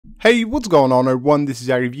Hey, what's going on everyone, this is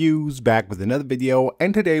iReviews back with another video,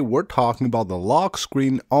 and today we're talking about the lock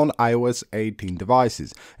screen on iOS 18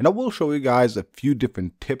 devices. And I will show you guys a few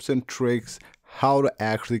different tips and tricks how to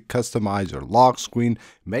actually customize your lock screen,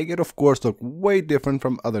 make it of course look way different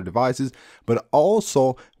from other devices, but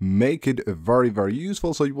also make it very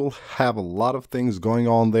useful so you will have a lot of things going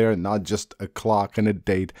on there, not just a clock and a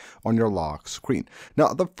date on your lock screen.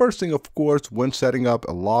 Now the first thing of course when setting up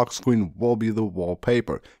a lock screen will be the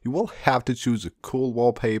wallpaper. You will have to choose a cool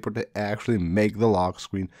wallpaper to actually make the lock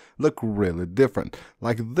screen look really different,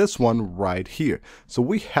 like this one right here. So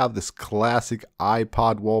we have this classic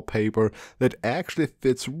iPod wallpaper that actually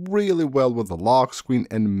fits really well with the lock screen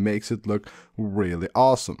and makes it look really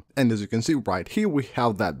awesome. And as you can see right here, we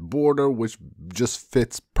have that border which just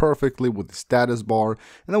fits perfectly with the status bar,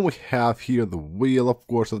 and then we have here the wheel of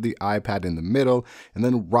course of the iPad in the middle, and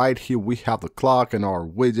then right here we have the clock and our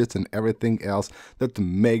widgets and everything else that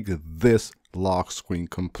make this lock screen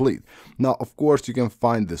complete. Now of course you can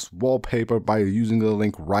find this wallpaper by using the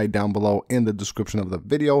link right down below in the description of the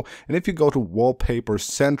video, and if you go to Wallpaper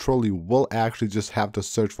Central you will actually just have to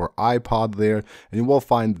search for iPod there and you will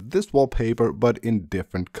find this wallpaper but in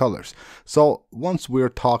different colors. So once we're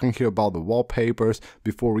talking here about the wallpapers,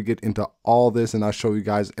 before we get into all this and I show you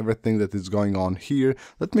guys everything that is going on here,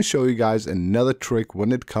 let me show you guys another trick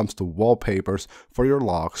when it comes to wallpapers for your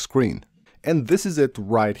lock screen. And this is it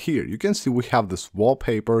right here. You can see we have this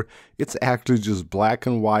wallpaper. It's actually just black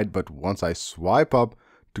and white, but once I swipe up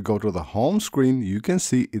to go to the home screen, you can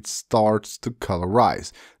see it starts to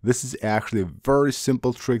colorize. This is actually a very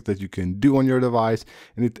simple trick that you can do on your device,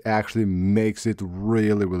 and it actually makes it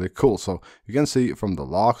really cool. So you can see from the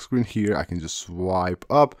lock screen here, I can just swipe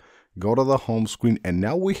up, go to the home screen, and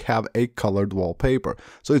now we have a colored wallpaper.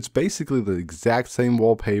 So it's basically the exact same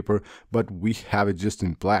wallpaper, but we have it just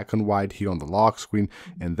in black and white here on the lock screen,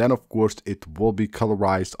 and then of course it will be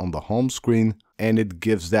colorized on the home screen, and it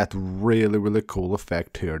gives that really cool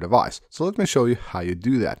effect to your device. So let me show you how you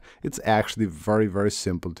do that. It's actually very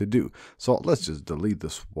simple to do. So let's just delete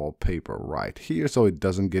this wallpaper right here so it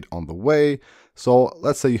doesn't get on the way. So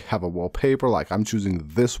let's say you have a wallpaper, like I'm choosing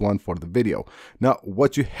this one for the video. Now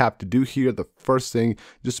what you have to do here, the first thing,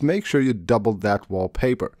 just make sure you double that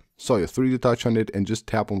wallpaper. So you 3D touch on it and just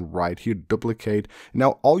tap on right here, duplicate.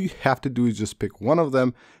 Now all you have to do is just pick one of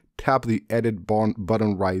them, tap the edit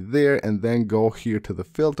button right there, and then go here to the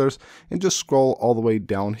filters and just scroll all the way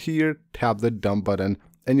down here, tap the done button,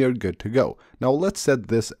 and you're good to go. Now let's set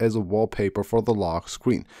this as a wallpaper for the lock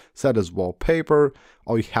screen. Set as wallpaper.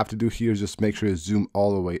 All you have to do here is just make sure you zoom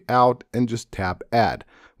all the way out and just tap add.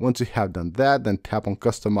 Once you have done that, then tap on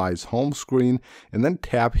customize home screen and then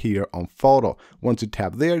tap here on photo. Once you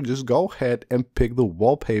tap there, just go ahead and pick the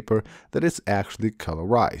wallpaper that is actually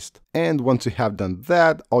colorized. And once you have done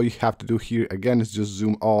that, all you have to do here again is just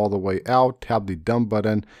zoom all the way out, tap the done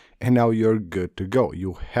button, and now you're good to go.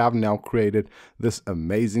 You have now created this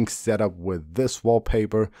amazing setup with this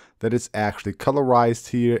wallpaper that is actually colorized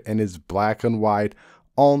here and is black and white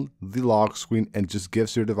on the lock screen and just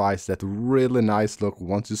gives your device that really nice look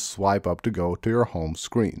once you swipe up to go to your home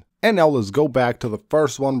screen. And now let's go back to the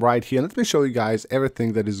first one right here. Let me show you guys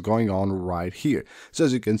everything that is going on right here. So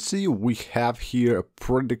as you can see, we have here a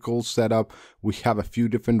pretty cool setup. We have a few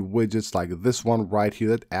different widgets like this one right here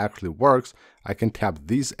that actually works. I can tap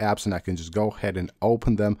these apps and I can just go ahead and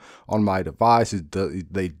open them on my device.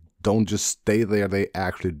 They don't just stay there, they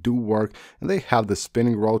actually do work, and they have the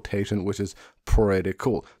spinning rotation, which is pretty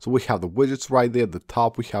cool. So we have the widgets right there at the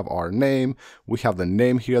top, we have our name, we have the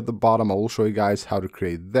name here at the bottom. I will show you guys how to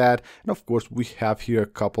create that, and of course we have here a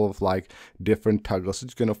couple of like different toggles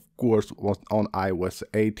that you can of course on iOS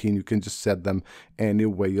 18 you can just set them any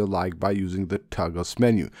way you like by using the toggles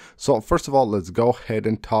menu. So first of all, let's go ahead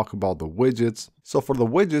and talk about the widgets. So for the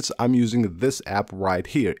widgets, I'm using this app right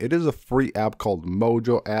here. It is a free app called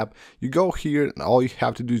Mojo app. You go here and all you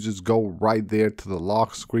have to do is just go right there to the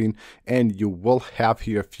lock screen and you will have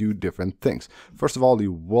here a few different things. First of all,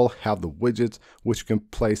 you will have the widgets which you can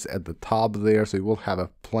place at the top there. So you will have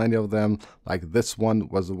plenty of them. Like this one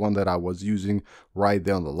was the one that I was using right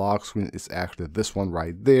there on the lock screen. It's actually this one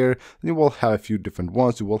right there. Then you will have a few different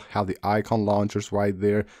ones. You will have the icon launchers right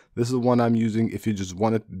there. This is the one I'm using. If you just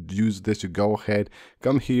want to use this, you go ahead,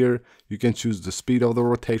 come here. You can choose the speed of the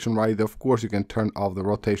rotation right there. Of course, you can turn off the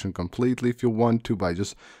rotation completely if you want to by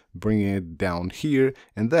just bringing it down here,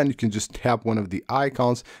 and then you can just tap one of the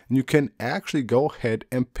icons and you can actually go ahead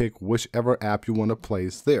and pick whichever app you want to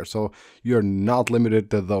place there. So you're not limited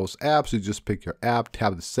to those apps. You just pick your app,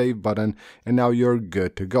 tap the save button, and now you're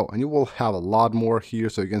good to go. And you will have a lot more here,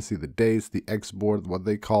 so you can see the dates, the export, what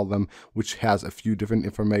they call them, which has a few different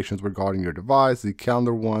information regarding your device, the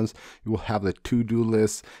calendar ones. You will have the to-do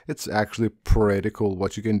list. It's actually pretty cool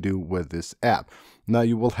what you can do with this app. Now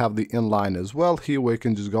you will have the inline as well here, where you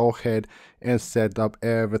can just go ahead and set up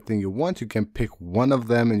everything you want. You can pick one of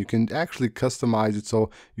them and you can actually customize it, so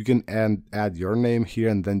you can add your name here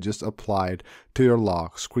and then just apply it to your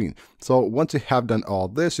lock screen. So once you have done all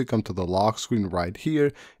this, you come to the lock screen right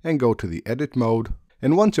here and go to the edit mode.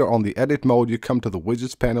 And once you're on the edit mode, you come to the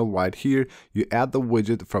widgets panel right here. You add the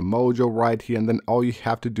widget from Mojo right here, and then all you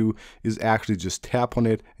have to do is actually just tap on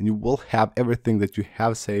it, and you will have everything that you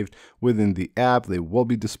have saved within the app. They will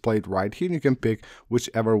be displayed right here, and you can pick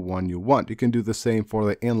whichever one you want. You can do the same for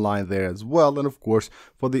the inline there as well, and of course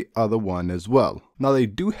for the other one as well. Now they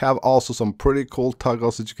do have also some pretty cool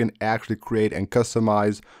toggles that you can actually create and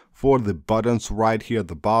customize for the buttons right here at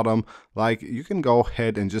the bottom. Like, you can go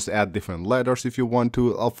ahead and just add different letters if you want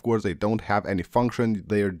to. Of course, they don't have any function.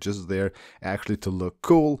 They are just there actually to look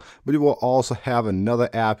cool. But you will also have another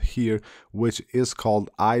app here, which is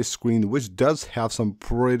called iScreen, which does have some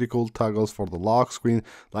pretty cool toggles for the lock screen,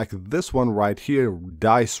 like this one right here,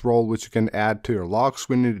 dice roll, which you can add to your lock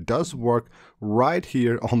screen. It does work right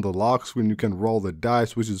here on the lock screen. You can roll the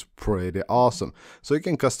dice, which is pretty awesome. So you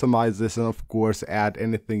can customize this and of course add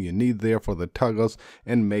anything you need there for the toggles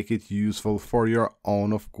and make it useful for your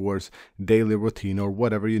own, of course, daily routine or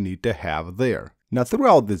whatever you need to have there. Now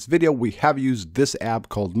throughout this video, we have used this app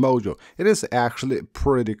called Mojo. It is actually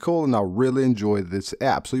pretty cool and I really enjoy this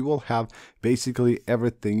app. So you will have basically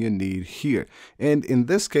everything you need here. And in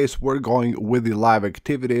this case, we're going with the live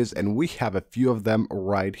activities, and we have a few of them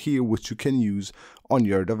right here, which you can use on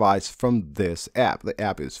your device from this app. The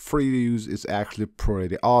app is free to use. It's actually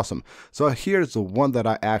pretty awesome. So here's the one that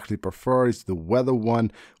I actually prefer. It's the weather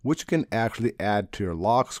one, which you can actually add to your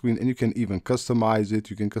lock screen, and you can even customize it.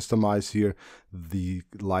 You can customize here the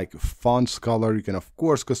fonts color. You can of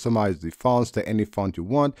course customize the fonts to any font you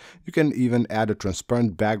want. You can even add a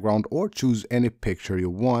transparent background or choose any picture you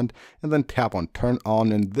want, and then tap on turn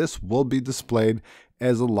on, and this will be displayed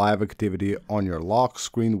as a live activity on your lock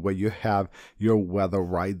screen where you have your weather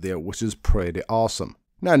right there, which is pretty awesome.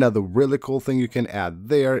 Now another really cool thing you can add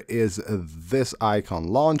there is this icon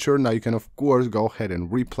launcher. Now you can of course go ahead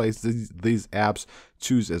and replace these apps,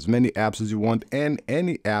 choose as many apps as you want and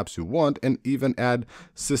any apps you want, and even add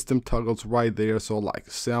system toggles right there. So like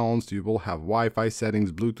sounds, you will have Wi-Fi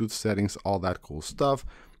settings, Bluetooth settings, all that cool stuff.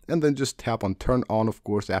 And then just tap on turn on, of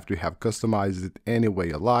course, after you have customized it any way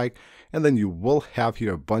you like. And then you will have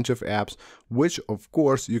here a bunch of apps, which of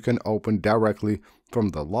course you can open directly from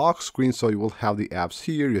the lock screen. So you will have the apps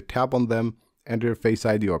here, you tap on them, enter your Face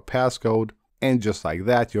ID or passcode, and just like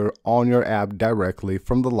that, you're on your app directly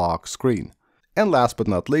from the lock screen. And last but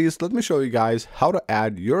not least, let me show you guys how to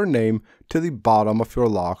add your name to the bottom of your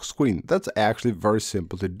lock screen. That's actually very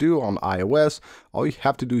simple to do on iOS. All you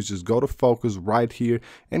have to do is just go to focus right here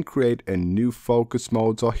and create a new focus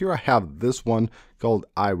mode. So here I have this one called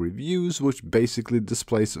iReviews, which basically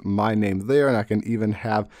displays my name there, and I can even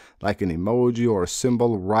have like an emoji or a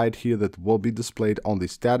symbol right here that will be displayed on the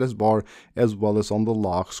status bar as well as on the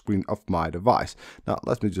lock screen of my device. Now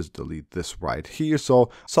let me just delete this right here.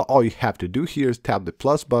 So all you have to do here is tap the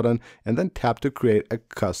plus button and then tap to create a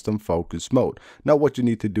custom focus mode. Now what you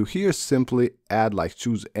need to do here is simply add,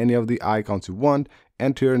 choose any of the icons you want,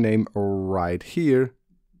 enter your name right here.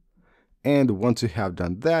 And once you have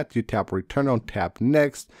done that, you tap return on, tap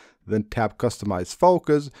next, then tap customize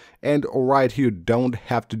focus, and right here don't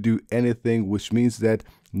have to do anything, which means that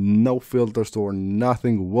no filters or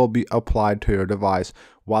nothing will be applied to your device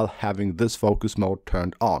while having this focus mode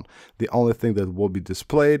turned on. The only thing that will be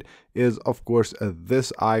displayed is of course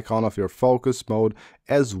this icon of your focus mode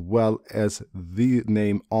as well as the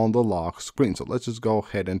name on the lock screen. So let's just go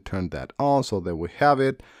ahead and turn that on. So there we have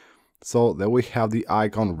it. So there we have the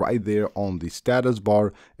icon right there on the status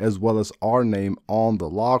bar as well as our name on the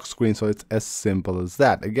lock screen. So it's as simple as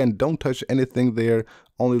that. Again, don't touch anything there,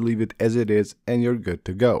 only leave it as it is and you're good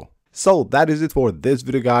to go. So that is it for this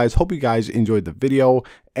video, guys. Hope you guys enjoyed the video.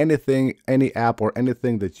 Anything, any app or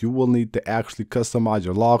anything that you will need to actually customize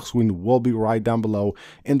your lock screen will be right down below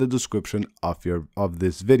in the description of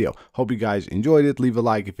this video. Hope you guys enjoyed it. Leave a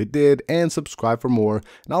like if you did and subscribe for more,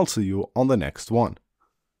 and I'll see you on the next one.